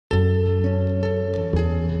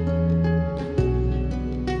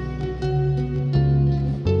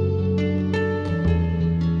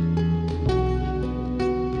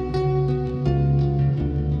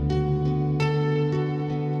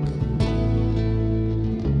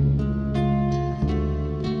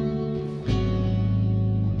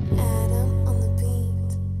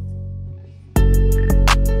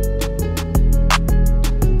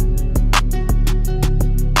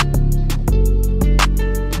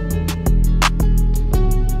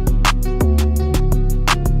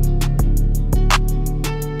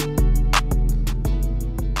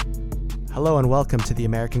Hello and welcome to the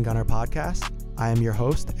American Gunner Podcast. I am your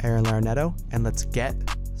host, Aaron Larinetto, and let's get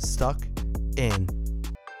stuck in.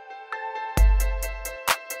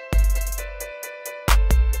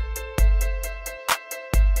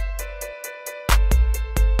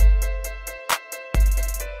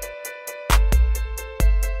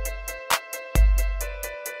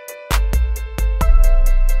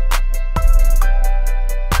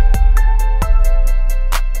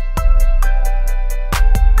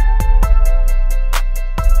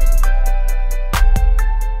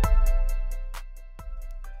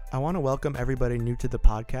 I want to welcome everybody new to the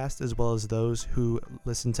podcast as well as those who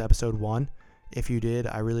listened to episode 1. If you did,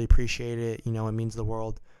 I really appreciate it. It means the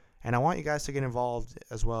world. And I want you guys to get involved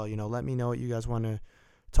as well. Let me know what you guys want to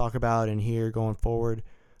talk about and hear going forward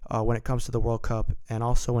when it comes to the World Cup and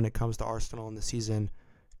also when it comes to Arsenal and the season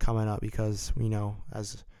coming up because,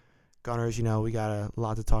 as Gunners, we got a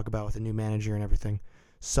lot to talk about with the new manager and everything.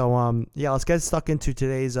 So, let's get stuck into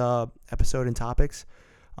today's episode and topics.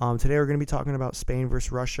 Today we're going to be talking about Spain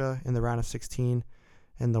versus Russia in the round of 16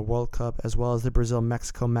 in the World Cup, as well as the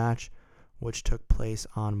Brazil-Mexico match, which took place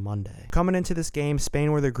on Monday. Coming into this game,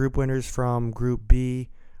 Spain were the group winners from Group B,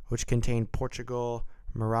 which contained Portugal,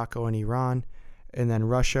 Morocco, and Iran. And then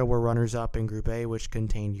Russia were runners-up in Group A, which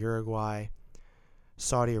contained Uruguay,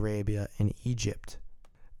 Saudi Arabia, and Egypt.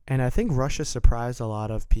 And I think Russia surprised a lot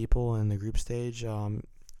of people in the group stage. I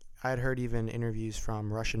had heard even interviews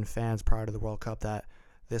from Russian fans prior to the World Cup that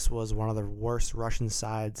this was one of the worst Russian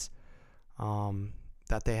sides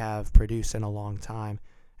that they have produced in a long time.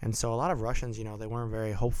 And so a lot of Russians, they weren't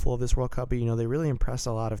very hopeful of this World Cup, but, they really impressed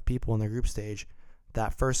a lot of people in the group stage.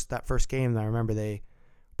 That first game, I remember they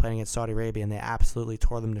playing against Saudi Arabia, and they absolutely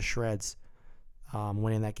tore them to shreds,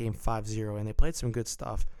 winning that game 5-0. And they played some good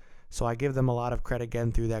stuff. So I give them a lot of credit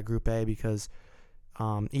getting through that Group A because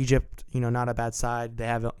Egypt, not a bad side. They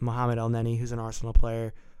have Mohamed El Neni, who's an Arsenal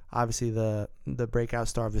player. Obviously, the breakout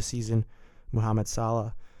star of the season, Mohamed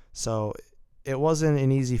Salah. So it wasn't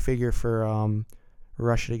an easy figure for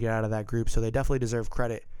Russia to get out of that group, so they definitely deserve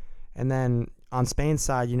credit. And then on Spain's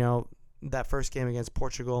side, that first game against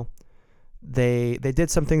Portugal, they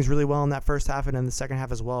did some things really well in that first half and in the second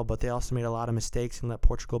half as well, but they also made a lot of mistakes and let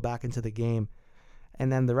Portugal back into the game.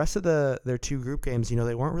 And then the rest of their two group games, they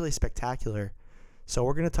weren't really spectacular. So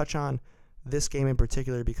we're going to touch on this game in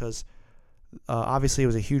particular because obviously, it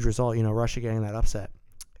was a huge result, Russia getting that upset.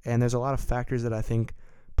 And there's a lot of factors that I think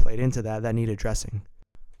played into that need addressing.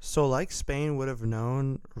 So like Spain would have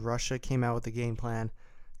known, Russia came out with a game plan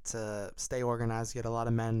to stay organized, get a lot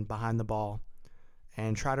of men behind the ball,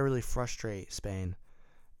 and try to really frustrate Spain.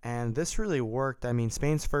 And this really worked. I mean,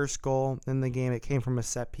 Spain's first goal in the game, it came from a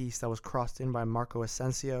set piece that was crossed in by Marco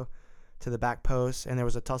Asensio to the back post, and there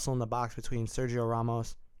was a tussle in the box between Sergio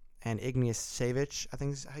Ramos and Ignace Savic, I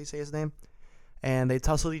think is how you say his name. And they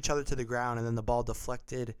tussled each other to the ground, and then the ball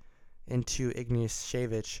deflected into Ignace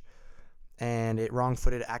Savic, and it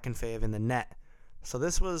wrong-footed Akinfeev in the net. So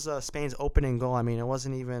this was Spain's opening goal. I mean, it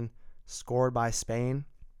wasn't even scored by Spain.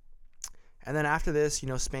 And then after this,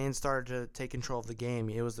 Spain started to take control of the game.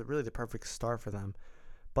 It was really the perfect start for them.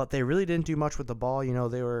 But they really didn't do much with the ball.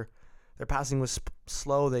 Their passing was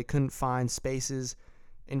slow. They couldn't find spaces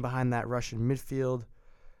in behind that Russian midfield.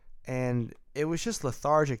 And it was just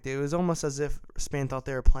lethargic. It was almost as if Spain thought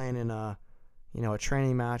they were playing in a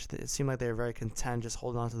training match. It seemed like they were very content just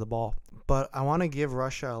holding on to the ball. But I want to give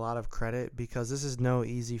Russia a lot of credit because this is no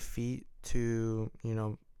easy feat to,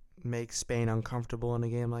 make Spain uncomfortable in a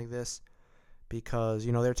game like this because,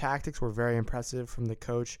 their tactics were very impressive from the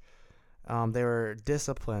coach. They were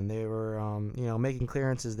disciplined. They were, making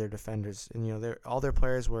clearances, their defenders. And, all their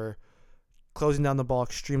players were closing down the ball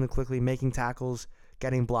extremely quickly, making tackles,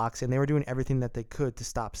 getting blocks, and they were doing everything that they could to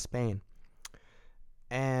stop Spain.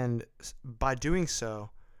 And by doing so,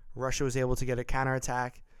 Russia was able to get a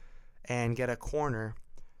counterattack and get a corner.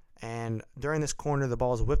 And during this corner, the ball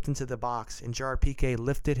was whipped into the box, and Gerard Piqué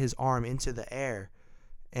lifted his arm into the air,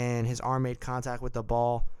 and his arm made contact with the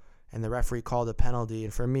ball, and the referee called a penalty.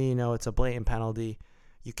 And for me, it's a blatant penalty.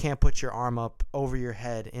 You can't put your arm up over your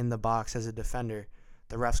head in the box as a defender.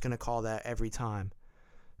 The ref's going to call that every time.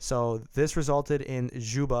 So this resulted in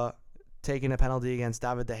Juba taking a penalty against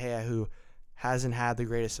David De Gea, who hasn't had the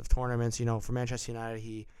greatest of tournaments. For Manchester United,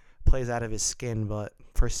 he plays out of his skin. But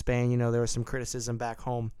for Spain, there was some criticism back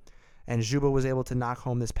home. And Juba was able to knock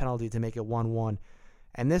home this penalty to make it 1-1.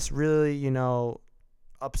 And this really,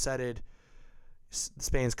 upsetted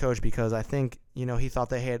Spain's coach because I think, he thought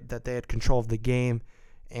they had control of the game.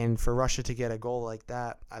 And for Russia to get a goal like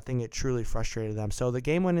that, I think it truly frustrated them. So the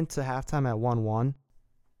game went into halftime at 1-1.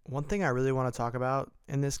 One thing I really want to talk about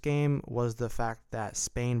in this game was the fact that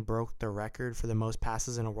Spain broke the record for the most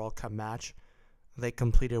passes in a World Cup match. They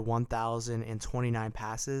completed 1,029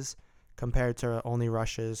 passes compared to only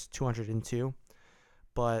Russia's 202.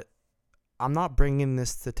 But I'm not bringing this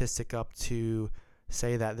statistic up to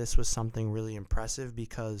say that this was something really impressive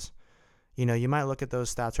because, you might look at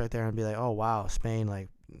those stats right there and be like, oh, wow, Spain, like,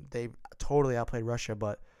 they totally outplayed Russia,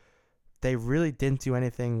 but they really didn't do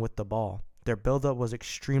anything with the ball. Their buildup was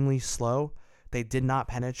extremely slow. They did not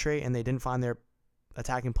penetrate, and they didn't find their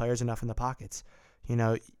attacking players enough in the pockets.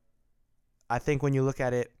 I think when you look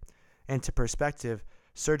at it into perspective,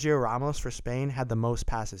 Sergio Ramos for Spain had the most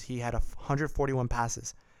passes. He had 141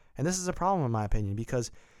 passes. And this is a problem, in my opinion, because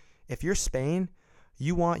if you're Spain,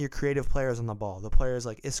 you want your creative players on the ball. The players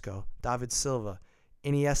like Isco, David Silva,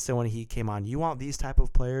 Iniesta when he came on. You want these type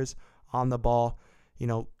of players on the ball,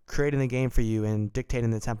 creating the game for you and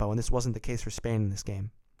dictating the tempo. And this wasn't the case for Spain in this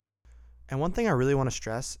game. And one thing I really want to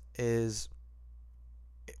stress is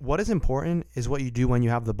what is important is what you do when you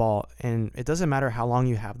have the ball. And it doesn't matter how long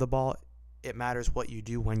you have the ball. It matters what you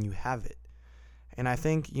do when you have it. And I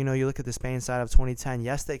think, you look at the Spain side of 2010.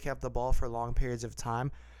 Yes, they kept the ball for long periods of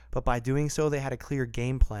time, but by doing so, they had a clear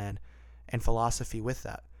game plan and philosophy with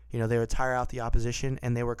that. They would tire out the opposition,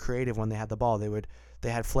 and they were creative when they had the ball. They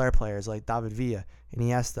had flair players like David Villa,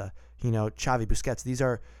 Iniesta, Xavi, Busquets. These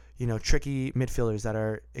are, tricky midfielders that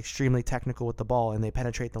are extremely technical with the ball, and they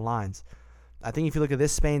penetrate the lines. I think if you look at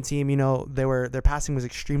this Spain team, their passing was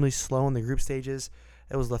extremely slow in the group stages.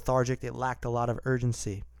 It was lethargic. It lacked a lot of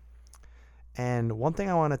urgency. And one thing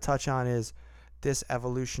I want to touch on is this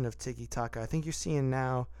evolution of tiki-taka. I think you're seeing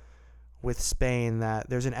now with Spain that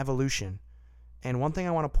there's an evolution. And one thing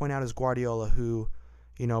I want to point out is Guardiola, who,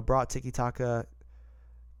 brought tiki-taka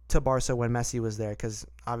to Barca when Messi was there, because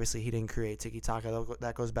obviously he didn't create tiki-taka.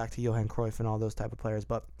 That goes back to Johan Cruyff and all those type of players.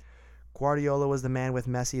 But Guardiola was the man with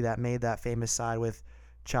Messi that made that famous side with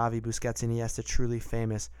Xavi, Busquets, and Iniesta truly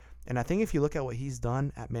famous. And I think if you look at what he's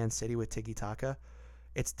done at Man City with tiki-taka,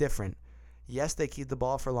 it's different. Yes, they keep the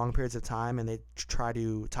ball for long periods of time, and they try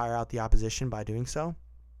to tire out the opposition by doing so.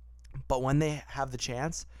 But when they have the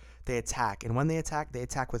chance, they attack. And when they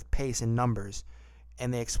attack with pace and numbers,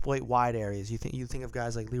 and they exploit wide areas. You think of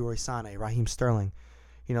guys like Leroy Sané, Raheem Sterling.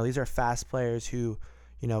 These are fast players who,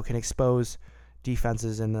 can expose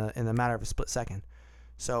defenses in the matter of a split second.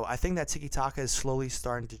 So I think that tiki-taka is slowly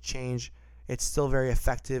starting to change. It's still very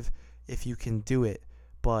effective if you can do it,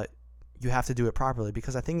 but you have to do it properly,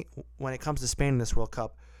 because I think when it comes to Spain in this World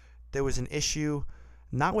Cup, there was an issue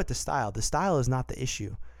not with the style. The style is not the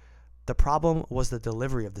issue. The problem was the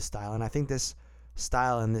delivery of the style, and I think this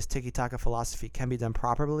style and this tiki-taka philosophy can be done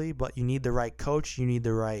properly, but you need the right coach, you need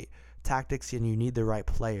the right tactics, and you need the right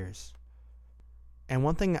players. And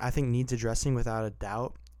one thing I think needs addressing without a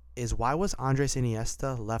doubt is why was Andres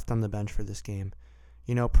Iniesta left on the bench for this game?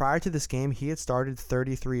 Prior to this game, he had started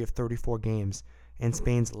 33 of 34 games in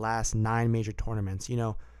Spain's last 9 major tournaments.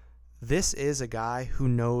 This is a guy who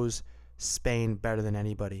knows Spain better than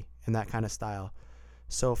anybody in that kind of style.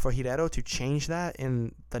 So for Hierro to change that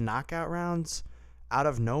in the knockout rounds out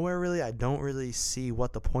of nowhere, really, I don't really see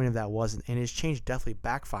what the point of that was. And his change definitely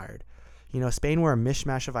backfired. Spain were a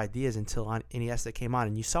mishmash of ideas until Iniesta came on.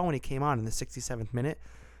 And you saw when he came on in the 67th minute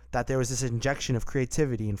that there was this injection of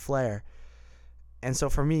creativity and flair. And so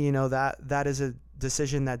for me, that is a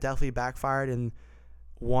decision that definitely backfired and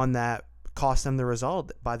one that cost them the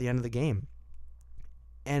result by the end of the game.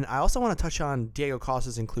 And I also want to touch on Diego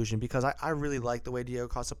Costa's inclusion, because I really like the way Diego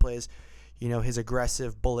Costa plays. His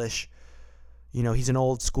aggressive, bullish. He's an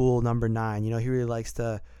old school number 9. He really likes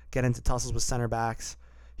to get into tussles with center backs.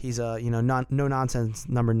 He's a, no-nonsense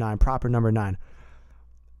number 9, proper number 9.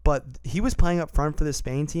 But he was playing up front for the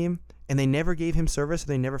Spain team, and they never gave him service, or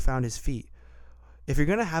they never found his feet. If you're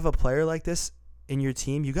going to have a player like this in your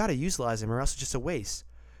team, you got to utilize him, or else it's just a waste.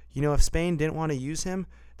 If Spain didn't want to use him,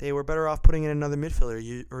 they were better off putting in another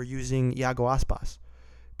midfielder or using Iago Aspas.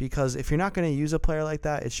 Because if you're not going to use a player like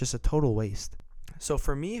that, it's just a total waste. So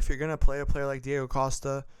for me, if you're going to play a player like Diego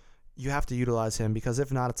Costa, you have to utilize him, because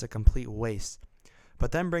if not, it's a complete waste.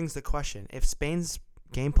 But then brings the question, if Spain's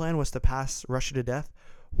game plan was to pass Russia to death,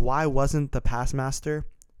 why wasn't the pass master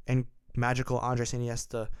and magical Andres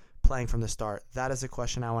Iniesta playing from the start? That is a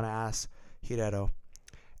question I want to ask Hierro.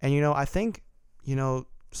 And, I think,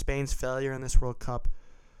 Spain's failure in this World Cup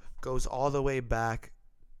goes all the way back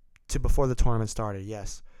to before the tournament started,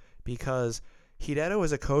 yes. Because Hierro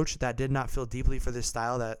is a coach that did not feel deeply for this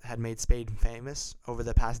style that had made Spain famous over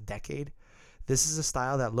the past decade. This is a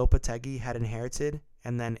style that Lopetegui had inherited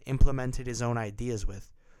and then implemented his own ideas with.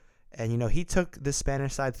 And, he took the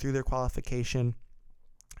Spanish side through their qualification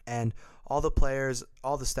And all the players,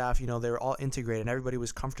 all the staff, they were all integrated and everybody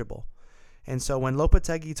was comfortable. And so when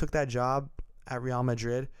Lopetegui took that job at Real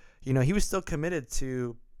Madrid, he was still committed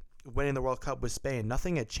to winning the World Cup with Spain.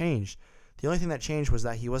 Nothing had changed. The only thing that changed was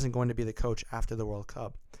that he wasn't going to be the coach after the World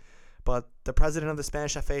Cup. But the president of the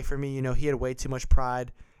Spanish FA, for me, he had way too much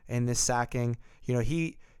pride in this sacking.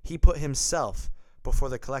 He put himself before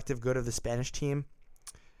the collective good of the Spanish team.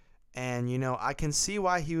 And, I can see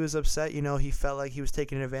why he was upset. He felt like he was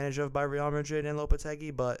taken advantage of by Real Madrid and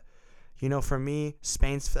Lopetegui. But, for me,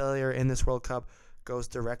 Spain's failure in this World Cup goes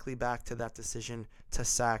directly back to that decision to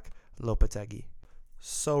sack Lopetegui.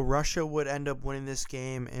 So Russia would end up winning this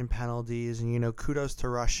game in penalties. And, kudos to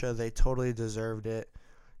Russia. They totally deserved it.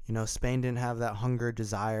 Spain didn't have that hunger,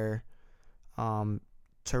 desire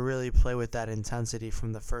to really play with that intensity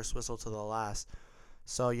from the first whistle to the last.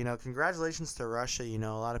 So, congratulations to Russia. A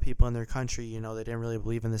lot of people in their country, they didn't really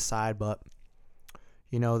believe in this side, but,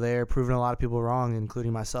 they're proving a lot of people wrong,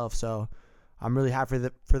 including myself. So I'm really happy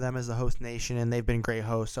for them as the host nation, and they've been great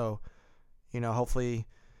hosts. So, hopefully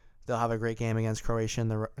they'll have a great game against Croatia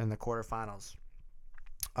in the quarterfinals.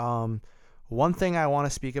 One thing I want to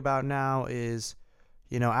speak about now is,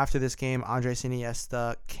 after this game, Andres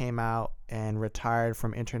Iniesta came out and retired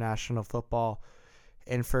from international football.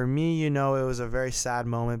 And for me, it was a very sad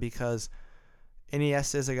moment because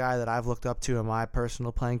Iniesta is a guy that I've looked up to in my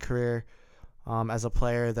personal playing career as a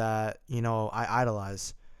player that, I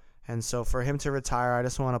idolize. And so for him to retire, I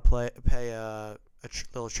just want to pay a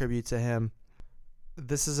little tribute to him.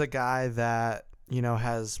 This is a guy that,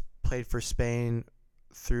 has played for Spain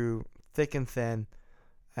through thick and thin.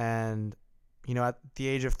 And at the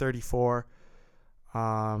age of 34,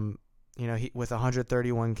 he with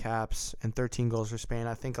 131 caps and 13 goals for Spain,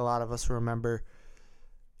 I think a lot of us remember,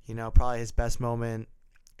 probably his best moment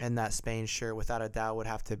in that Spain shirt, without a doubt, would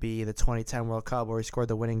have to be the 2010 World Cup where he scored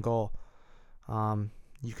the winning goal.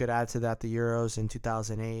 You could add to that the Euros in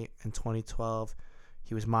 2008 and 2012.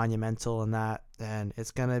 He was monumental in that, and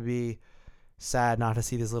it's going to be sad not to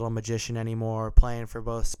see this little magician anymore playing for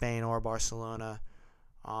both Spain or Barcelona.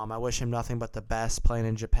 I wish him nothing but the best playing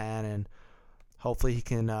in Japan, and hopefully he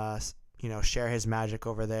can, share his magic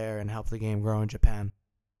over there and help the game grow in Japan.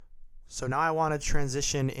 So now I want to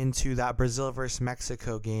transition into that Brazil versus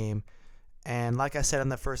Mexico game. And like I said in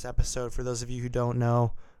the first episode, for those of you who don't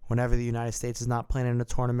know, whenever the United States is not playing in a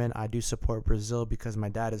tournament, I do support Brazil because my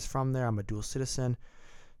dad is from there. I'm a dual citizen.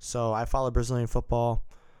 So I follow Brazilian football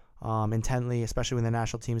intently, especially when the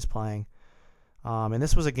national team is playing. And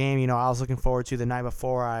this was a game, I was looking forward to the night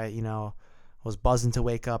before. I, was buzzing to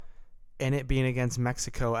wake up. And it being against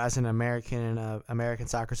Mexico, as an American and an American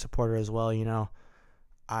soccer supporter as well,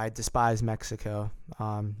 I despise Mexico.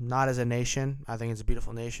 Not as a nation. I think it's a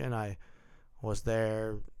beautiful nation. I was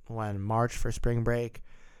there March for spring break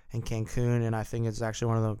in Cancun, and I think it's actually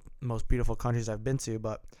one of the most beautiful countries I've been to.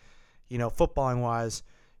 But, footballing wise,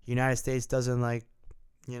 United States doesn't like,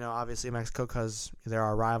 obviously Mexico because they're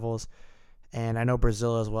our rivals. And I know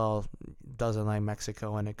Brazil as well doesn't like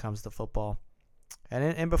Mexico when it comes to football.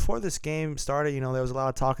 And before this game started, there was a lot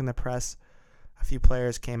of talk in the press. A few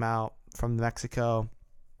players came out from Mexico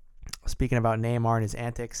speaking about Neymar and his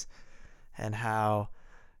antics and how,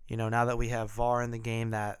 now that we have VAR in the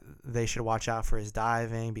game, that they should watch out for his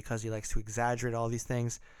diving because he likes to exaggerate all these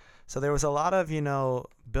things. So there was a lot of,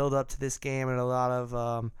 build up to this game and a lot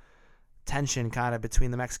of tension kind of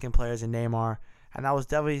between the Mexican players and Neymar. And that was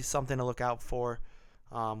definitely something to look out for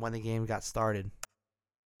when the game got started.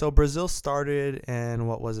 So Brazil started in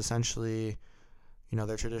what was essentially,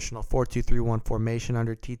 their traditional 4-2-3-1 formation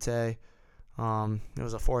under Tite. It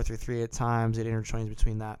was a 4-3-3 at times. It interchanges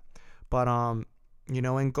between that. But,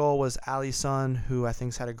 in goal was Alisson, who I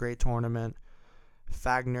think's had a great tournament.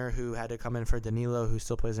 Fagner, who had to come in for Danilo, who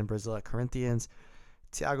still plays in Brazil at Corinthians.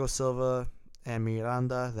 Thiago Silva and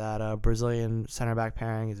Miranda, that Brazilian center back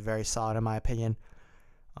pairing is very solid in my opinion.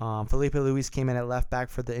 Felipe Luis came in at left back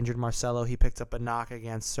for the injured Marcelo. He picked up a knock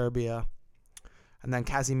against Serbia. And then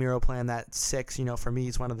Casemiro playing that 6. For me,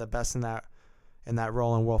 he's one of the best in that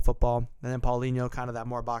role in world football. And then Paulinho, kind of that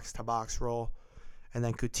more box-to-box role. And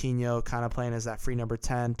then Coutinho kind of playing as that free number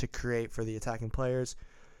 10 to create for the attacking players.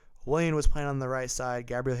 Willian was playing on the right side.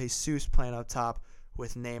 Gabriel Jesus playing up top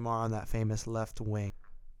with Neymar on that famous left wing.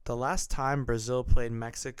 The last time Brazil played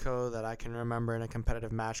Mexico that I can remember in a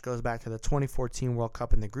competitive match goes back to the 2014 World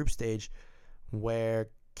Cup in the group stage, where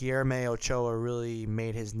Guilherme Ochoa really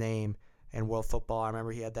made his name in world football. I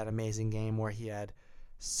remember he had that amazing game where he had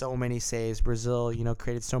so many saves. Brazil,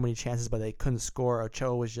 created so many chances, but they couldn't score.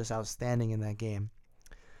 Ochoa was just outstanding in that game.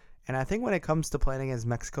 And I think when it comes to playing against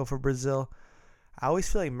Mexico for Brazil, I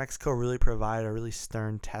always feel like Mexico really provided a really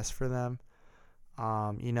stern test for them.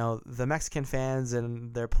 The Mexican fans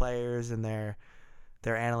and their players and their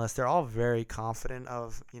analysts, they're all very confident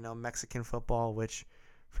of, Mexican football, which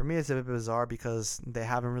for me is a bit bizarre because they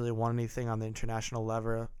haven't really won anything on the international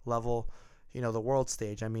level, the world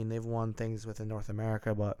stage. I mean, they've won things within North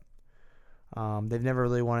America, but they've never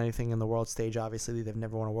really won anything in the world stage. Obviously, they've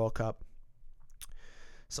never won a World Cup.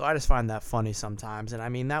 So I just find that funny sometimes. And I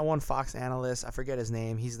mean, that one Fox analyst, I forget his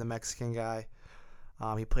name. He's the Mexican guy.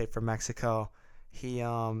 He played for Mexico.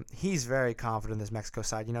 He's very confident in this Mexico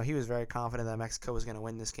side. He was very confident that Mexico was going to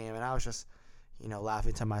win this game, and I was just,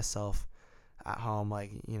 laughing to myself at home,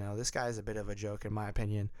 like, this guy is a bit of a joke in my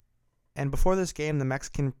opinion. And before this game, the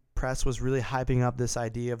Mexican press was really hyping up this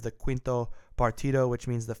idea of the quinto partido, which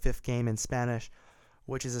means the fifth game in Spanish,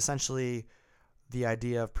 which is essentially the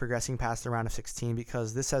idea of progressing past the round of 16,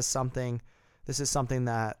 because this is something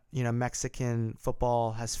that, Mexican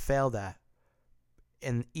football has failed at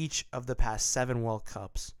in each of the past 7 World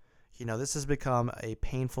Cups. This has become a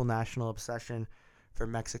painful national obsession for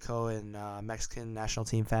Mexico and Mexican national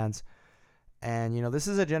team fans. And, this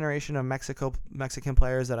is a generation of Mexican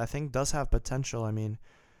players that I think does have potential. I mean,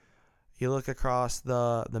 you look across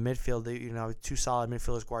the midfield, 2 solid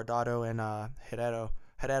midfielders, Guardado and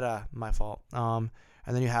Herrera, my fault. And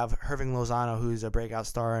then you have Hirving Lozano, who's a breakout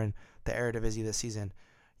star in the Eredivisie this season.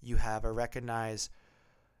 You have a recognized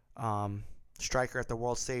striker at the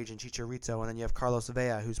world stage in Chicharito, and then you have Carlos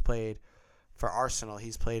Vela, who's played for Arsenal.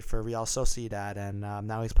 He's played for Real Sociedad, and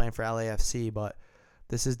now he's playing for LAFC. But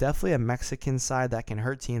this is definitely a Mexican side that can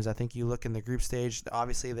hurt teams. I think you look in the group stage,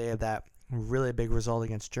 obviously they had that really big result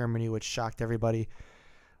against Germany, which shocked everybody.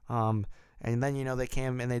 And then, they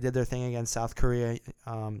came and they did their thing against South Korea,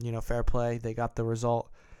 fair play. They got the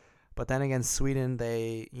result. But then against Sweden,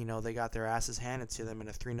 they got their asses handed to them in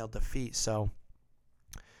a 3-0 defeat. So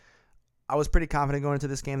I was pretty confident going into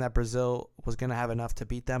this game that Brazil was going to have enough to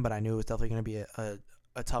beat them, but I knew it was definitely going to be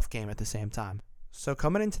a tough game at the same time. So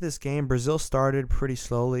coming into this game, Brazil started pretty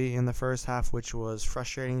slowly in the first half, which was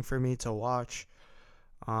frustrating for me to watch.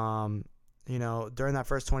 During that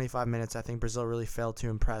first 25 minutes, I think Brazil really failed to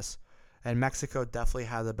impress. And Mexico definitely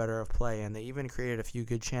had the better of play, and they even created a few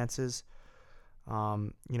good chances. I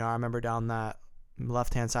remember down that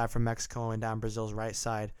left-hand side from Mexico and down Brazil's right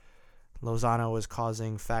side, Lozano was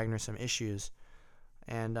causing Fagner some issues.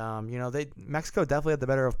 And, Mexico definitely had the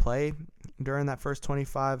better of play during that first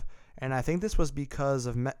 25, and I think this was because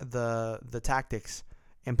of the tactics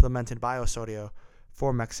implemented by Osorio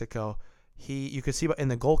for Mexico. You could see in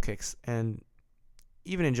the goal kicks and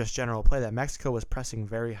even in just general play that Mexico was pressing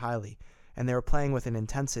very highly, and they were playing with an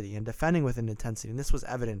intensity and defending with an intensity, and this was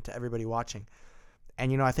evident to everybody watching.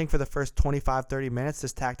 And, I think for the first 25, 30 minutes,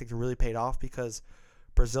 this tactic really paid off because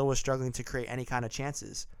Brazil was struggling to create any kind of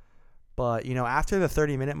chances. But, after the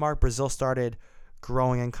 30-minute mark, Brazil started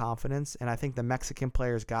growing in confidence, and I think the Mexican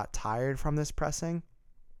players got tired from this pressing.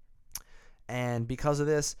 And because of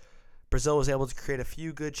this, Brazil was able to create a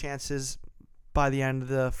few good chances by the end of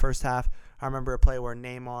the first half. I remember a play where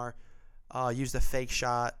Neymar used a fake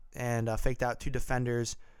shot and faked out 2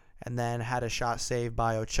 defenders and then had a shot saved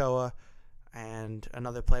by Ochoa, and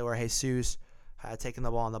another play where Jesus had taken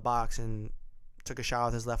the ball in the box and took a shot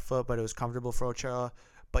with his left foot, but it was comfortable for Ochoa.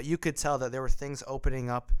 But you could tell that there were things opening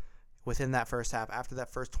up within that first half, after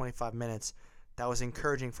that first 25 minutes, that was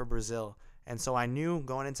encouraging for Brazil. And so I knew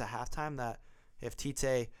going into halftime that if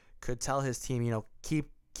Tite could tell his team,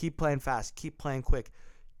 keep playing fast, keep playing quick,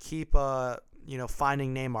 keep finding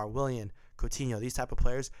Neymar, Willian, Coutinho, these type of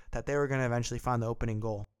players, that they were going to eventually find the opening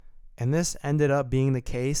goal. And this ended up being the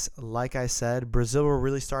case. Like I said, Brazil were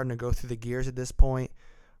really starting to go through the gears at this point.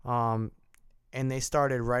 And they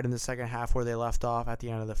started right in the second half where they left off at the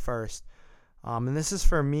end of the first. And this is,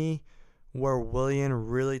 for me, where Willian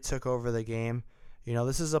really took over the game.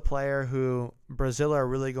 This is a player who Brazil are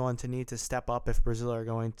really going to need to step up if Brazil are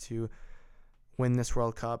going to win this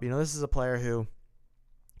World Cup. This is a player who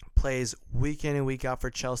plays week in and week out for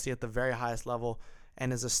Chelsea at the very highest level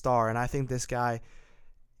and is a star. And I think this guy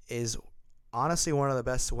is honestly one of the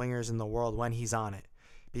best swingers in the world when he's on it.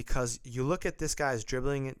 Because you look at this guy's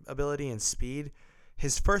dribbling ability and speed,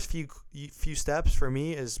 his first few steps for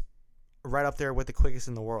me is right up there with the quickest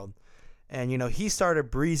in the world. And, he started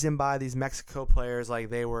breezing by these Mexico players like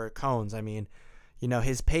they were cones. I mean,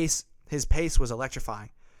 his pace was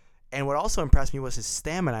electrifying. And what also impressed me was his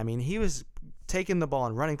stamina. I mean, he was taking the ball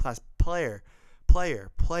and running past player,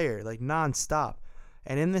 like nonstop.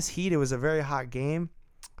 And in this heat, it was a very hot game.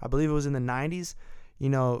 I believe it was in the 90s.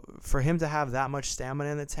 For him to have that much stamina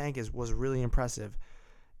in the tank was really impressive.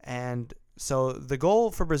 And so the goal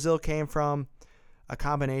for Brazil came from a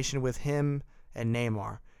combination with him and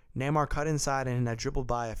Neymar. Neymar cut inside and had dribbled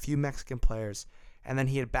by a few Mexican players, and then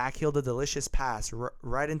he had backheeled a delicious pass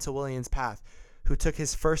right into Willian's path, who took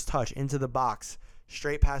his first touch into the box,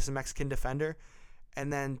 straight past the Mexican defender,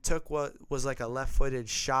 and then took what was like a left-footed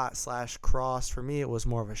shot/cross. For me, it was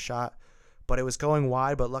more of a shot, but it was going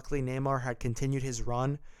wide, but luckily Neymar had continued his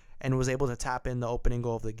run and was able to tap in the opening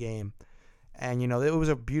goal of the game. And, it was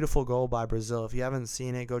a beautiful goal by Brazil. If you haven't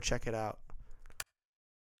seen it, go check it out.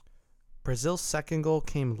 Brazil's second goal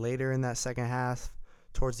came later in that second half,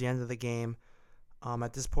 towards the end of the game.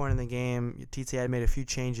 At this point in the game, Tite had made a few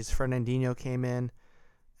changes. Fernandinho came in,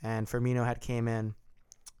 and Firmino had came in.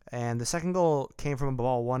 And the second goal came from a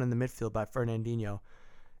ball won in the midfield by Fernandinho.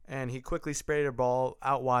 And he quickly sprayed a ball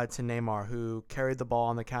out wide to Neymar, who carried the ball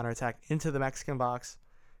on the counterattack into the Mexican box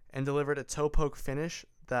and delivered a toe poke finish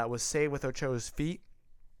that was saved with Ochoa's feet,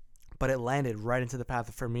 but it landed right into the path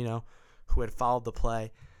of Firmino, who had followed the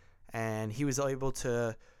play. And he was able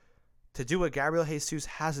to do what Gabriel Jesus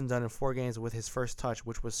hasn't done in 4 games with his first touch,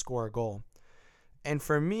 which was score a goal. And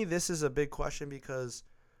for me, this is a big question because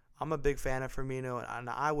I'm a big fan of Firmino, and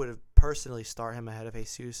I would have personally start him ahead of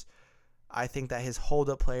Jesus. I think that his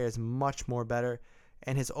hold-up play is much more better,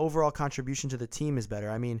 and his overall contribution to the team is better.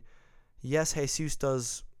 I mean, yes, Jesus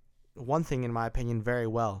does one thing, in my opinion, very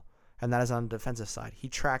well, and that is on the defensive side. He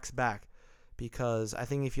tracks back, because I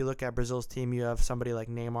think if you look at Brazil's team, you have somebody like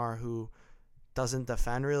Neymar who doesn't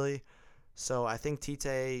defend really. So I think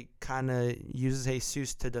Tite kind of uses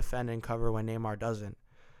Jesus to defend and cover when Neymar doesn't.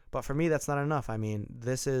 But for me, that's not enough. I mean,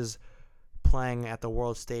 this is playing at the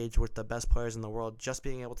world stage with the best players in the world. Just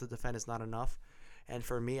being able to defend is not enough. And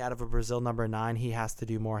for me, out of a Brazil number 9, he has to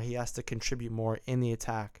do more. He has to contribute more in the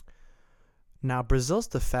attack. Now, Brazil's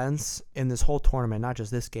defense in this whole tournament, not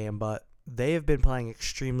just this game, but they have been playing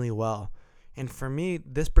extremely well. And for me,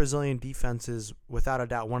 this Brazilian defense is without a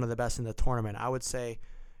doubt one of the best in the tournament. I would say,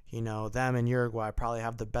 them and Uruguay probably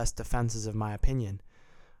have the best defenses, in my opinion.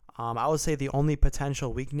 I would say the only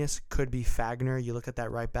potential weakness could be Fagner. You look at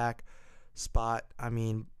that right back spot. I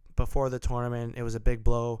mean, before the tournament, it was a big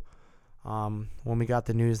blow when we got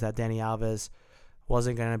the news that Dani Alves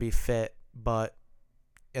wasn't going to be fit.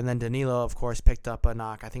 And then Danilo, of course, picked up a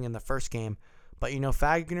knock, I think, in the first game. But,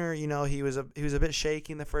 Fagner, he was a bit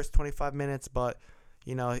shaky in the first 25 minutes. But,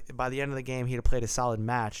 by the end of the game, he'd have played a solid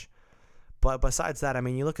match. But besides that, I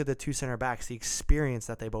mean, you look at the 2 center backs, the experience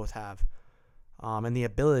that they both have. And the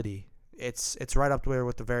ability, it's right up there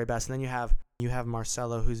with the very best. And then you have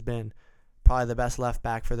Marcelo, who's been probably the best left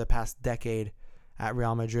back for the past decade at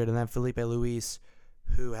Real Madrid, and then Felipe Luis,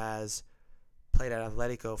 who has played at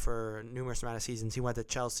Atletico for numerous amount of seasons. He went to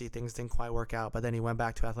Chelsea, things didn't quite work out, but then he went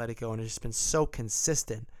back to Atletico and has just been so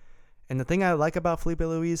consistent. And the thing I like about Felipe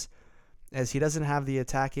Luis is he doesn't have the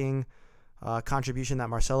attacking contribution that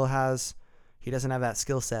Marcelo has. He doesn't have that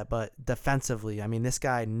skill set, but defensively, I mean, this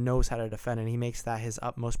guy knows how to defend, and he makes that his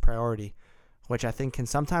utmost priority, which I think can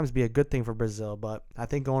sometimes be a good thing for Brazil. But I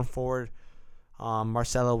think going forward,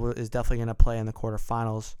 Marcelo is definitely going to play in the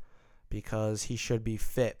quarterfinals because he should be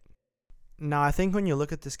fit. Now, I think when you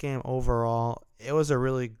look at this game overall, it was a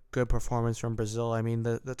really good performance from Brazil. I mean,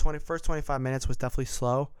 the first 25 minutes was definitely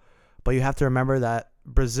slow, but you have to remember that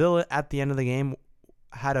Brazil, at the end of the game,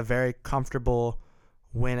 had a very comfortable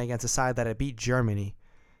win against a side that had beat Germany,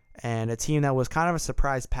 and a team that was kind of a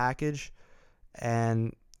surprise package.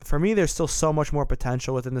 And for me, there's still so much more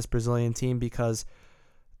potential within this Brazilian team because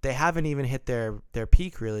they haven't even hit their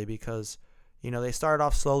peak really, because they started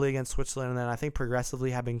off slowly against Switzerland, and then I think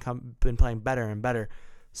progressively have been playing better and better.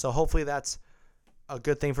 So hopefully that's a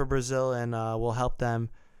good thing for Brazil and will help them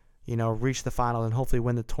reach the final and hopefully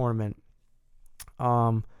win the tournament.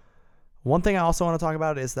 One thing I also want to talk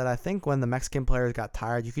about is that I think when the Mexican players got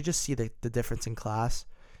tired, you could just see the difference in class.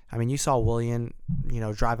 I mean, you saw Willian,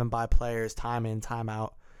 driving by players time in, time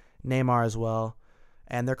out, Neymar as well,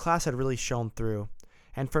 and their class had really shown through.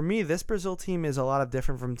 And for me, this Brazil team is a lot of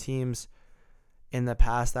different from teams in the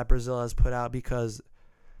past that Brazil has put out because,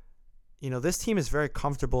 this team is very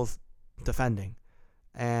comfortable defending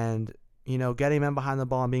and, getting men behind the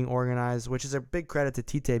ball and being organized, which is a big credit to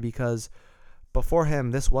Tite because before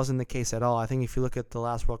him, this wasn't the case at all. I think if you look at the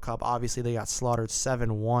last World Cup, obviously they got slaughtered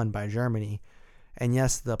 7-1 by Germany. And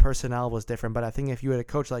yes, the personnel was different, but I think if you had a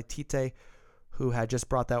coach like Tite who had just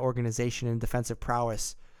brought that organization and defensive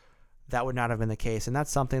prowess, that would not have been the case. And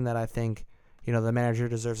that's something that I think, the manager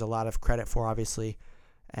deserves a lot of credit for, obviously.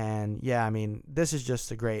 And yeah, I mean, this is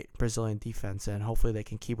just a great Brazilian defense, and hopefully they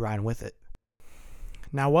can keep riding with it.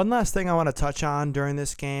 Now, one last thing I want to touch on during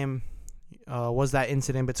this game was that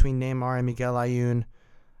incident between Neymar and Miguel Ayun.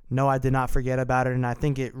 No, I did not forget about it, and I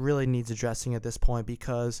think it really needs addressing at this point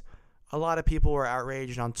because a lot of people were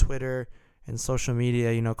outraged on Twitter and social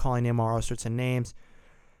media, calling Neymar all sorts of names.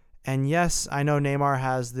 And yes, I know Neymar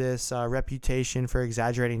has this reputation for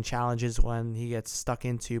exaggerating challenges when he gets stuck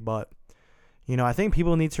into, but, I think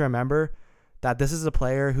people need to remember that this is a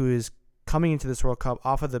player who is coming into this World Cup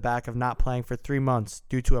off of the back of not playing for 3 months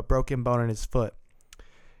due to a broken bone in his foot.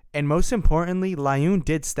 And most importantly, Layun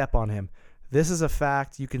did step on him. This is a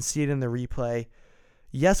fact. You can see it in the replay.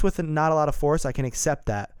 Yes, with not a lot of force, I can accept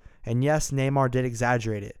that. And yes, Neymar did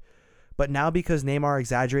exaggerate it. But now because Neymar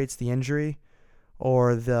exaggerates the injury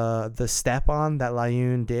or the step on that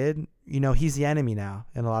Layun did, he's the enemy now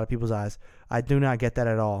in a lot of people's eyes. I do not get that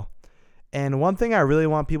at all. And one thing I really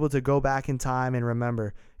want people to go back in time and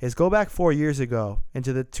remember is go back 4 years ago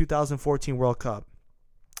into the 2014 World Cup.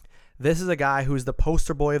 This is a guy who's the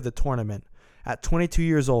poster boy of the tournament at 22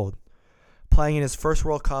 years old, playing in his first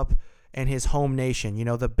World Cup in his home nation,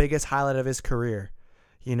 the biggest highlight of his career.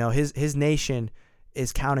 His nation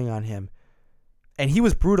is counting on him. And he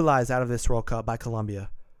was brutalized out of this World Cup by Colombia.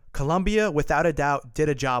 Colombia, without a doubt, did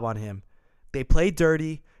a job on him. They played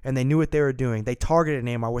dirty, and they knew what they were doing. They targeted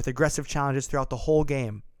Neymar with aggressive challenges throughout the whole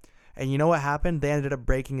game. And you know what happened? They ended up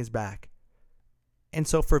breaking his back. And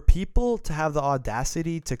so for people to have the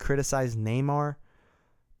audacity to criticize Neymar,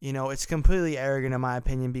 it's completely arrogant in my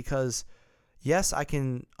opinion because, yes, I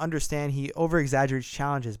can understand he over-exaggerates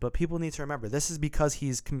challenges, but people need to remember this is because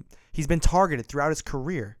he's been targeted throughout his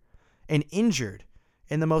career and injured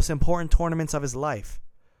in the most important tournaments of his life.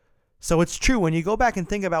 So it's true, when you go back and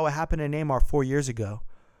think about what happened to Neymar 4 years ago,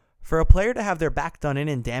 for a player to have their back done in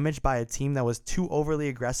and damaged by a team that was too overly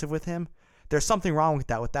aggressive with him, there's something wrong with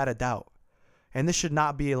that, without a doubt. And this should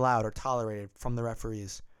not be allowed or tolerated from the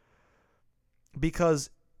referees. Because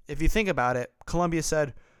if you think about it, Colombia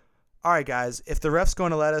said, all right, guys, if the ref's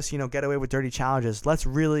going to let us, get away with dirty challenges, let's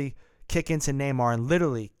really kick into Neymar and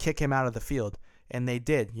literally kick him out of the field. And they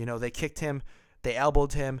did. They kicked him, they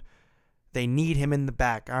elbowed him, they kneed him in the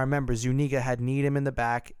back. I remember Zuniga had kneed him in the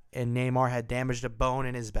back, and Neymar had damaged a bone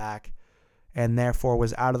in his back, and therefore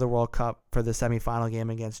was out of the World Cup for the semifinal game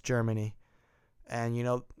against Germany. And,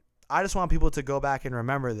 I just want people to go back and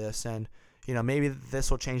remember this, and, maybe this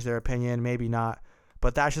will change their opinion, maybe not.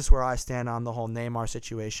 But that's just where I stand on the whole Neymar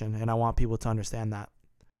situation, and I want people to understand that.